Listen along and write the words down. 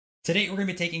Today, we're going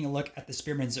to be taking a look at the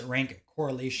Spearman's rank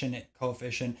correlation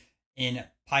coefficient in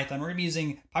Python. We're going to be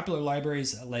using popular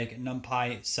libraries like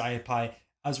NumPy, SciPy,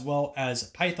 as well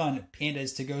as Python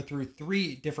Pandas to go through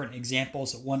three different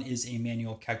examples. One is a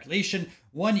manual calculation,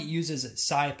 one uses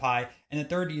SciPy, and the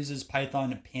third uses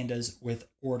Python Pandas with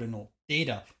Ordinal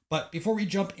data. But before we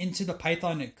jump into the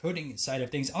Python coding side of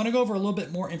things, I want to go over a little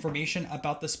bit more information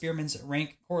about the Spearman's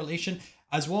rank correlation,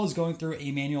 as well as going through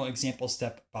a manual example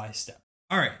step by step.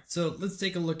 All right, so let's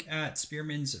take a look at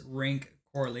Spearman's rank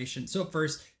correlation. So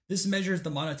first, this measures the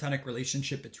monotonic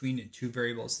relationship between two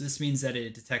variables. This means that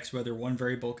it detects whether one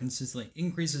variable consistently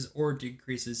increases or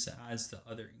decreases as the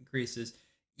other increases,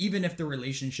 even if the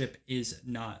relationship is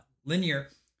not linear.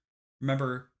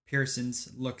 Remember,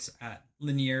 Pearson's looks at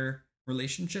linear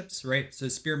relationships, right? So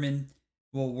Spearman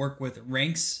will work with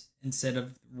ranks instead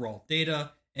of raw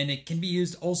data, and it can be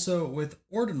used also with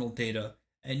ordinal data.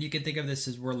 And you can think of this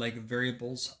as where like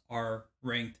variables are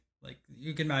ranked. Like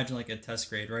you can imagine like a test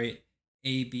grade, right?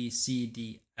 A, B, C,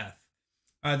 D, F.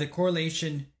 The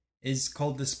correlation is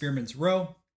called the Spearman's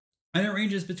rho, and it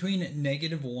ranges between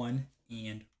 -1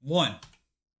 and 1.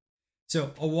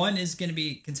 So a 1 is going to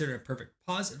be considered a perfect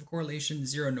positive correlation,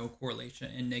 0, no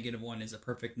correlation, and -1 is a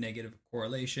perfect negative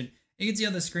correlation. You can see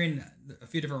on the screen a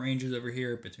few different ranges over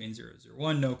here between 0 to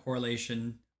 1, no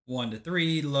correlation, 1 to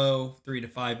 3 low, 3 to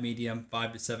 5 medium,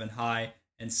 5 to 7 high,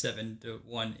 and 7 to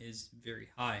 1 is very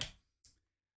high.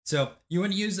 So you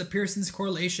want to use the Pearson's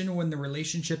correlation when the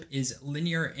relationship is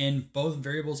linear and both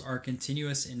variables are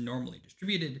continuous and normally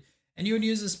distributed. And you would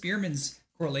use the Spearman's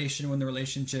correlation when the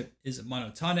relationship is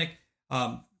monotonic.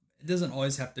 It doesn't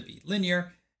always have to be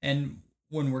linear. And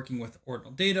when working with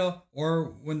ordinal data or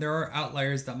when there are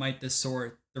outliers that might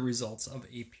distort the results of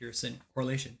a Pearson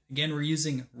correlation. Again, we're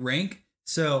using rank.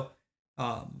 So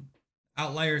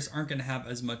outliers aren't going to have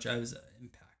as much as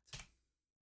impact.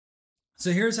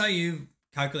 So here's how you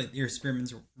calculate your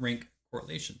Spearman's rank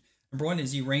correlation. Number one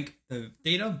is you rank the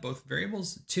data, both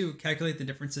variables. 2, calculate the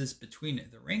differences between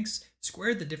the ranks,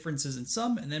 square the differences in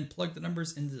sum, and then plug the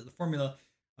numbers into the formula,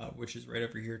 which is right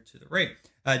over here to the right.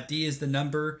 D is the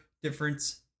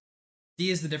difference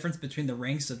between the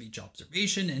ranks of each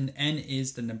observation, and N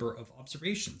is the number of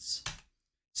observations.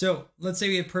 So let's say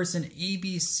we have person A,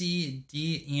 B, C,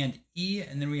 D, and E,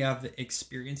 and then we have the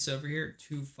experience over here,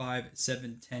 2, 5,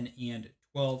 7, 10, and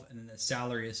 12, and then the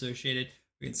salary associated.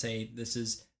 We can say this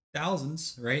is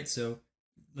thousands, right? So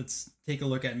let's take a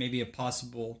look at maybe a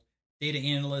possible data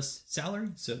analyst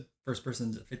salary. So first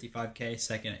person's at 55K,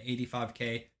 second at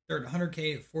 85K, third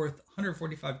 100K, fourth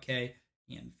 145K,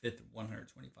 and fifth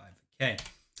 125K.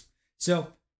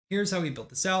 So here's how we built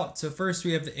this out. So first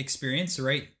we have the experience,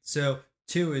 right? So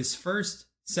 2 is first,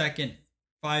 second,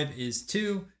 5 is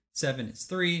 2, 7 is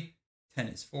 3, 10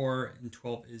 is 4, and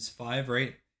 12 is 5,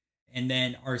 right? And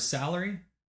then our salary,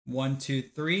 1, 2,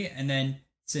 3, and then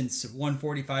since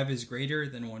 145 is greater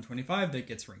than 125, that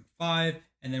gets ranked 5,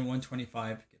 and then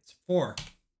 125 gets 4.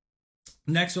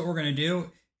 Next, what we're going to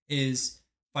do is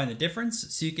find the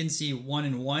difference. So you can see 1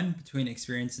 and 1 between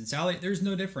experience and salary. There's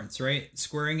no difference, right?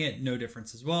 Squaring it, no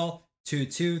difference as well. 2,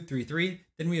 2, 3, 3.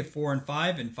 Then we have 4 and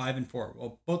 5, and 5 and 4.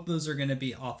 Well, both those are going to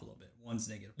be off a little bit. One's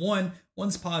 -1,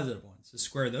 one's +1. So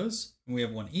square those, and we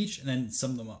have 1 each, and then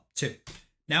sum them up, 2.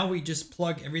 Now we just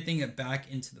plug everything back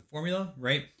into the formula,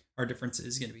 right? Our difference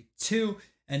is going to be 2,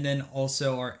 and then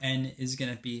also our N is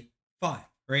going to be 5,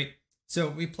 right? So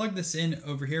we plug this in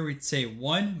over here. We'd say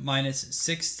 1 minus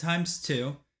 6 times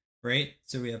 2, right?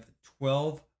 So we have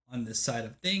 12 on this side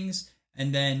of things,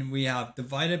 and then we have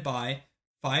divided by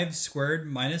 5 squared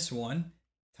minus 1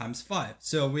 times 5.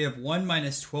 So we have 1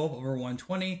 minus 12 over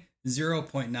 120,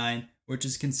 0.9, which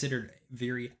is considered a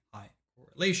very high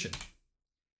correlation.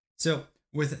 So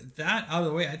with that out of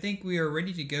the way, I think we are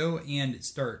ready to go and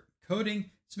start coding.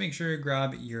 So make sure to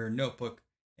grab your notebook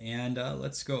and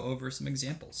let's go over some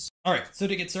examples. All right, so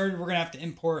to get started, we're gonna have to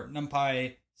import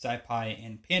NumPy, SciPy,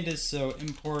 and Pandas. So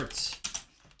import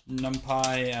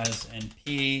NumPy as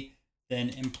NP, then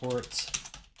import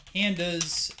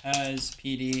Pandas as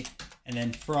PD, and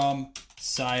then from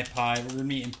SciPy, we're gonna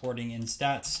be importing in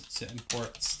stats. So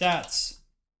import stats.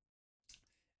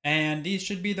 And these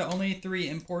should be the only 3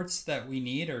 imports that we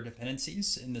need, or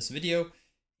dependencies, in this video.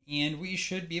 And we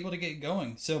should be able to get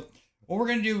going. So what we're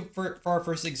going to do for our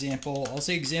first example, I'll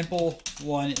say example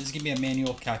 1 is going to be a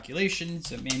manual calculation.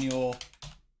 So manual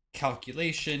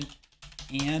calculation.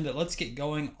 And let's get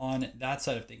going on that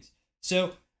side of things.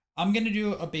 So I'm going to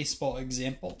do a baseball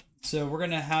example. So we're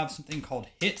going to have something called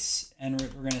hits. And we're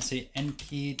going to say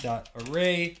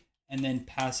np.array and then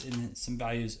pass in some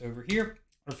values over here.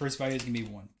 our first value is going to be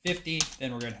 150.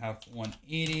 Then we're going to have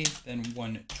 180, then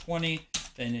 120,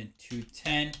 then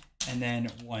 210, and then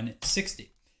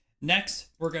 160. Next,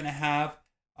 we're going to have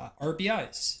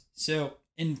RBIs. So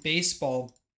in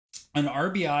baseball, an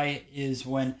RBI is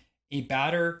when a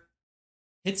batter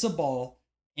hits a ball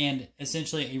and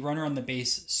essentially a runner on the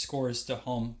base scores to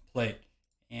home plate.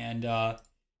 And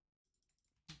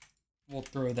we'll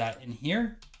throw that in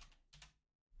here.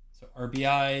 So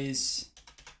RBIs.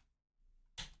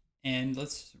 And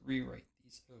let's rewrite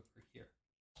these over here.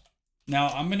 Now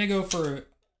I'm going to go for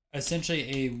essentially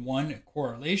a 1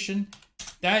 correlation.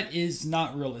 That is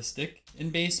not realistic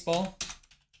in baseball.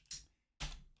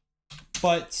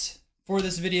 But for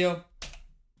this video,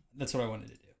 that's what I wanted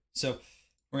to do. So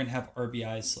we're going to have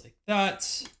RBIs like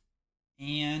that.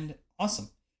 And awesome.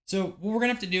 So what we're going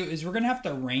to have to do is we're going to have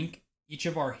to rank each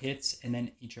of our hits and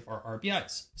then each of our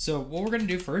RBIs. So what we're going to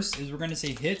do first is we're going to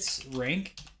say hits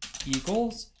rank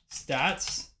equals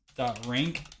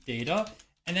stats.rank data,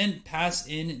 and then pass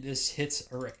in this hits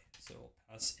array. So we'll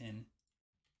pass in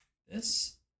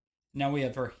this. Now we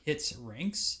have our hits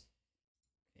ranks.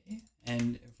 Okay.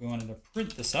 And if we wanted to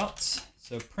print this out,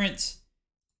 so print,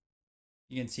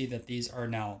 you can see that these are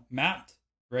now mapped,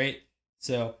 right?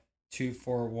 So 2,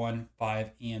 4, 1,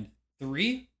 5, and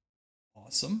 3.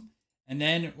 Awesome. And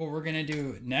then what we're going to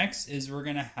do next is we're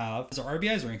going to have our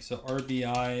RBIs rank. So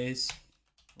RBIs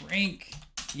rank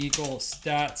equals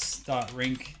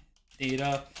stats.rank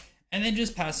data, and then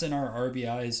just pass in our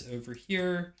RBIs over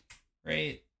here,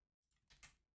 right?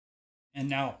 And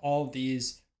now all of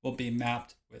these will be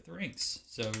mapped with ranks.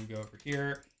 So we go over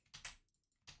here,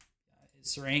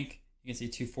 is rank, you can see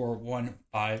 2, 4, 1,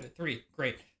 5, 3.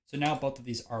 Great. So now both of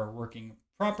these are working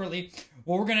properly.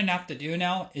 What we're going to have to do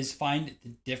now is find the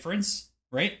difference,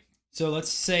 right? So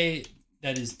let's say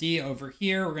that is D over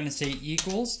here. We're going to say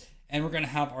equals, and we're going to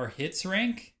have our hits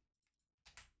rank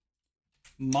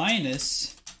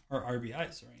minus our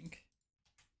RBIs rank.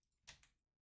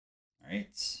 All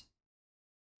right.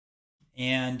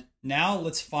 And now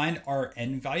let's find our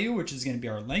N value, which is going to be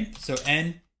our length. So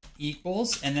N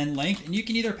equals, and then length. And you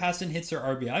can either pass in hits or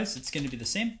RBIs. It's going to be the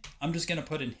same. I'm just going to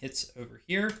put in hits over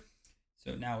here.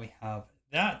 So now we have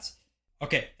that.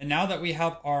 Okay, and now that we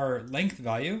have our length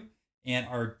value and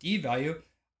our D value,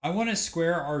 I want to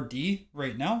square our D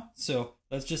right now. So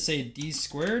let's just say D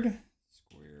squared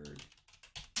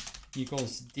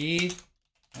equals D,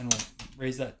 and we'll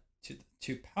raise that to the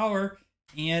 2 power.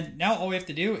 And now all we have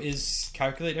to do is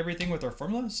calculate everything with our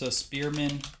formula. So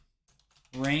Spearman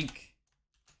rank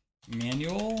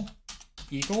manual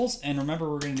equals, and remember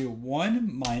we're going to do 1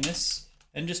 minus,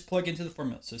 and just plug into the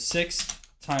formula. So 6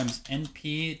 times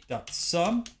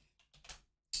np.sum.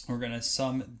 We're going to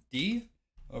sum D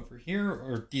over here,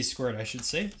 or D squared, I should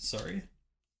say. Sorry.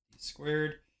 D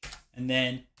squared. And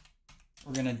then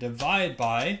we're going to divide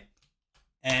by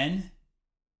N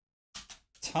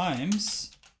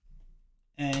times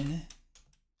N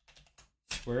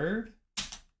squared.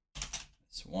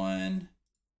 That's 1.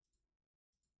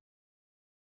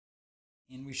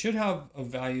 And we should have a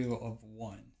value of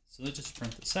 1. So let's just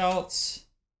print this out.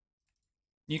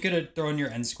 You could have thrown your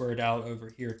N squared out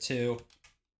over here too,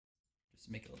 just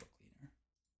to make it a little cleaner.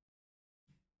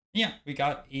 Yeah, we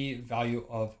got a value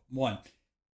of 1.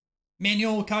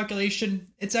 Manual calculation,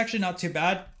 it's actually not too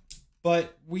bad,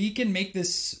 but we can make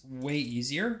this way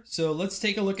easier. So let's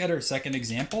take a look at our second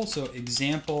example. So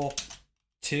example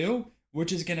 2,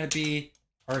 which is going to be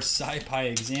our SciPy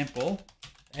example.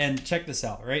 And check this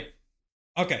out, right?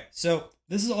 Okay, so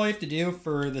this is all you have to do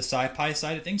for the SciPy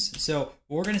side of things. So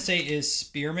what we're going to say is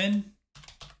Spearman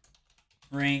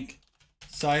rank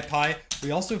SciPy.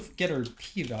 We also get our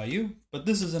p-value, but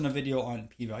this isn't a video on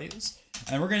p-values.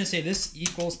 And we're going to say this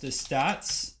equals to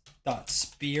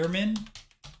stats.spearman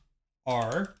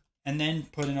r, and then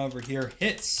put in over here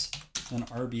hits and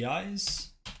RBIs.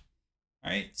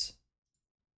 All right.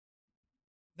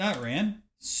 That ran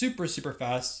super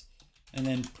fast, and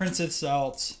then prints this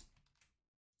out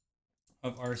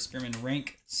of our Spearman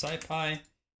rank SciPy,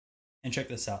 and check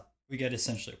this out. We get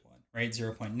essentially 1, right?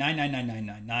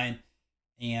 0.999999,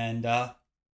 and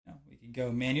we can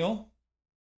go manual,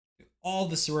 do all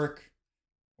this work,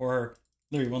 or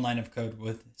literally 1 line of code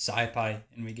with SciPy,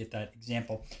 and we get that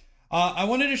example. I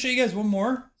wanted to show you guys one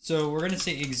more. So we're going to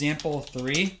say example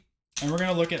 3, and we're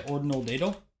going to look at ordinal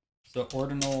data. So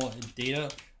ordinal data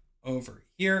over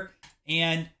here,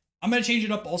 and I'm going to change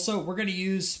it up also. We're going to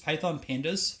use Python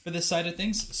Pandas for this side of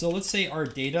things. So let's say our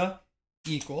data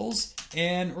equals,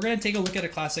 and we're going to take a look at a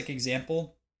classic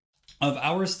example of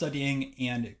hours studying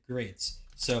and grades.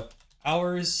 So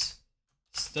hours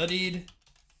studied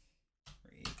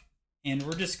And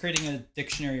we're just creating a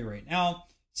dictionary right now.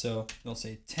 So we'll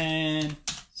say 10,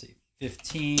 say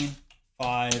 15,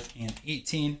 5, and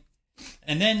 18.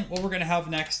 And then what we're going to have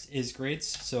next is grades.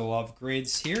 So we'll have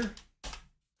grades here,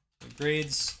 so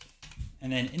grades,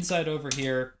 and then inside over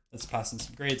here, let's pass in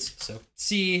some grades. So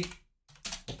C,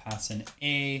 we'll pass in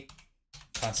A,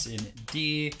 pass in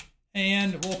D,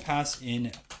 and we'll pass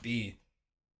in B.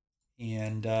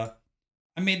 And I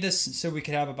made this so we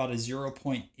could have about a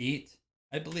 0.8,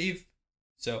 I believe.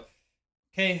 So,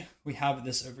 okay, we have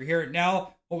this over here.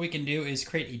 Now, what we can do is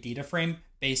create a data frame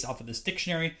based off of this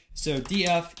dictionary. So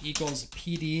df equals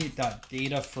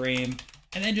pd.dataframe,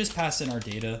 and then just pass in our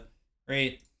data,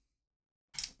 right?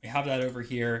 We have that over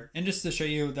here. And just to show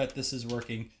you that this is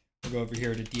working, we'll go over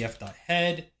here to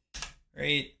df.head,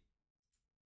 right?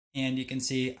 And you can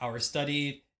see our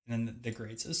study and then the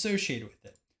grades associated with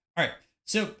it. All right,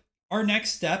 so our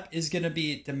next step is going to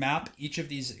be to map each of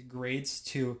these grades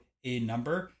to a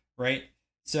number, right?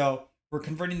 So we're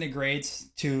converting the grades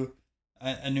to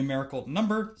a numerical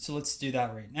number. So let's do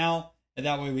that right now. And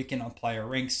that way we can apply our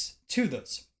ranks to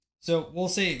those. So we'll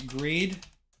say grade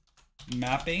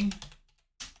mapping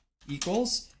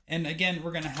equals, and again,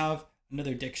 we're going to have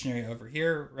another dictionary over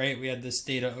here, right? We had this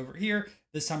data over here.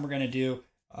 This time we're going to do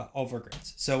all of our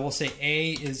grades. So we'll say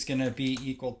A is going to be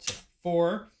equal to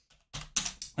 4.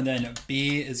 And then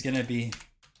B is going to be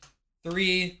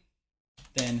 3.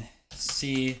 Then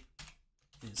C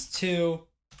is 2.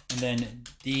 And then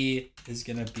D is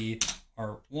going to be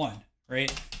our 1, right?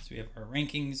 So we have our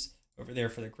rankings over there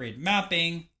for the grade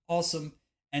mapping. Awesome.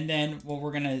 And then what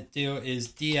we're going to do is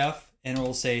df, and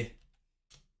we'll say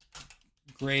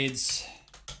grades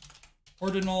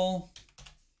ordinal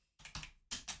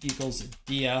equals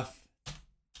df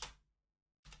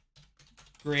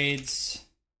grades,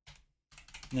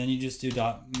 and then you just do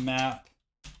dot map,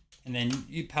 and then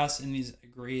you pass in these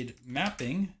grade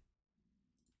mapping,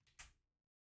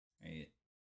 right?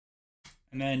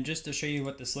 And then just to show you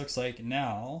what this looks like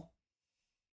now,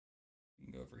 you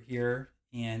can go over here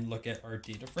and look at our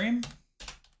data frame.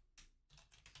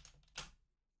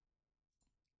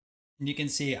 And you can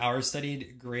see our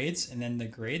studied grades and then the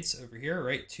grades over here,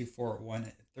 right? 2, 4,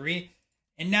 1, 3.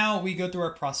 And now we go through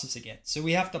our process again. So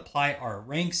we have to apply our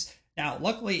ranks. Now,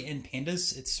 luckily in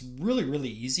Pandas, it's really, really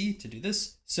easy to do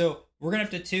this. So we're going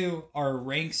to have to do our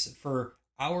ranks for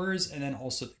hours and then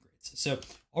also the grades. So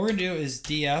all we're going to do is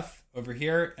df over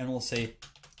here, and we'll say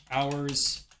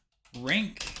hours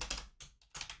rank.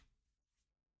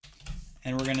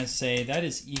 And we're going to say that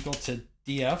is equal to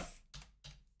df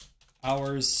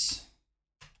hours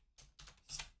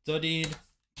studied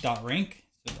dot rank.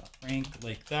 So dot rank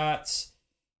like that.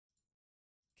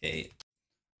 Okay.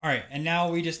 All right. And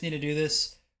now we just need to do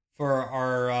this for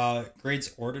our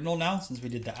grades ordinal now, since we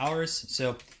did the hours.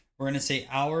 So we're going to say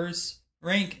hours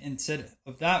rank. Instead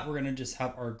of that, we're going to just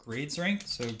have our grades rank.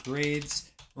 So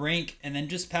grades rank, and then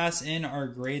just pass in our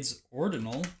grades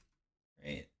ordinal,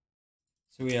 right?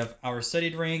 So we have our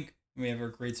studied rank, and we have our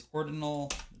grades ordinal.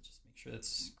 Let's just make sure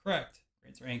that's correct.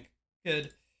 Grades rank,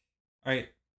 good. All right,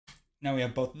 now we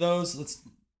have both of those. Let's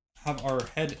have our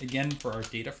head again for our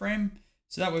data frame.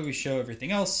 So that way we show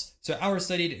everything else. So our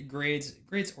studied grades,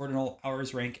 grades ordinal,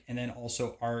 hours rank, and then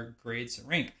also our grades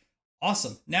rank.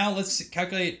 Awesome. Now let's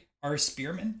calculate our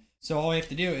Spearman. So all we have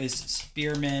to do is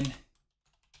Spearman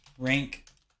rank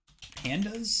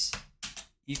pandas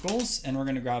equals, and we're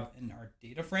going to grab in our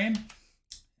data frame.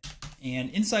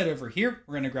 And inside over here,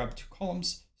 we're going to grab 2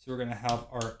 columns. So we're going to have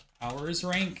our hours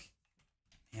rank.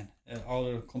 Man, it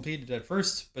auto completed at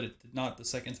first, but it did not the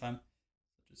second time.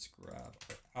 Just grab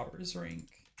our hours rank.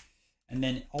 And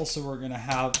then also we're going to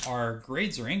have our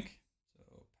grades rank. So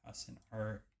pass in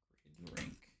our grade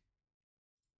rank.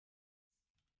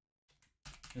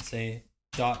 Let's say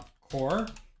dot core,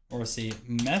 or we'll say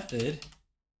method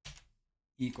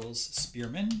equals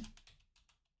Spearman.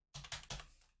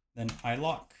 Then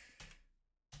ilock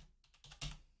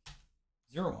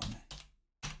 0, 1.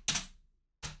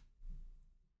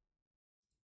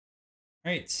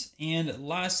 Right, and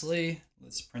lastly,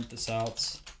 let's print this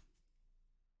out.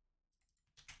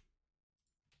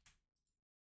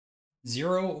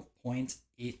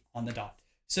 0.8 on the dot.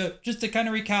 So just to kind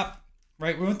of recap,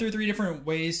 right, we went through 3 different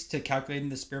ways to calculating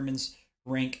the Spearman's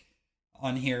rank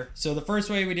on here. So the first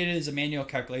way we did it is a manual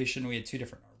calculation. We had 2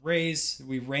 different arrays.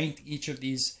 We ranked each of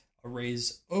these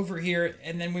arrays over here,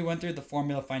 and then we went through the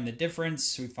formula, find the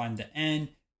difference. We find the n,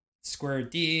 square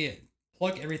d,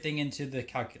 plug everything into the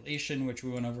calculation, which we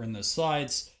went over in those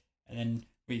slides, and then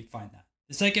we find that.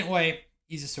 The second way,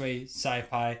 easiest way,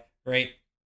 SciPy, right?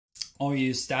 All we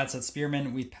use stats at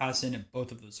Spearman, we pass in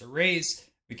both of those arrays,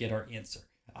 we get our answer.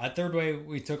 Third way,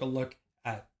 we took a look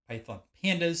at Python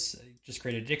pandas, just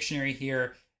created a dictionary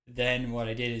here. Then what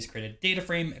I did is create a data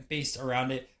frame based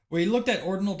around it. We looked at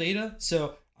ordinal data.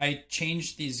 So I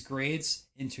changed these grades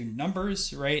into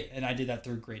numbers, right? And I did that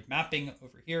through grade mapping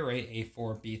over here, right?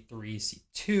 A4, B3,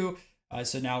 C2.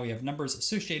 So now we have numbers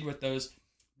associated with those.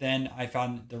 Then I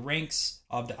found the ranks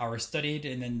of the hours studied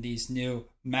and then these new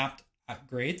mapped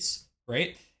grades,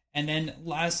 right? And then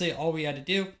lastly, all we had to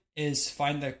do is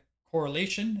find the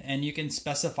correlation, and you can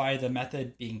specify the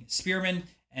method being Spearman,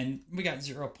 and we got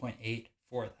 0.8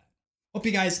 for that. Hope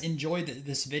you guys enjoyed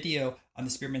this video on the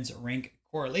Spearman's rank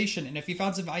correlation. And if you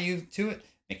found some value to it,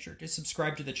 make sure to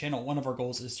subscribe to the channel. One of our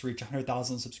goals is to reach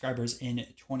 100,000 subscribers in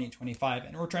 2025.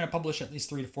 And we're trying to publish at least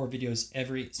 3 to 4 videos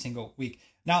every single week.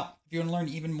 Now, if you want to learn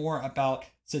even more about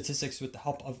statistics with the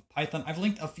help of Python, I've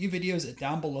linked a few videos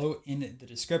down below in the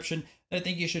description that I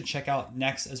think you should check out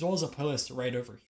next, as well as a playlist right over here.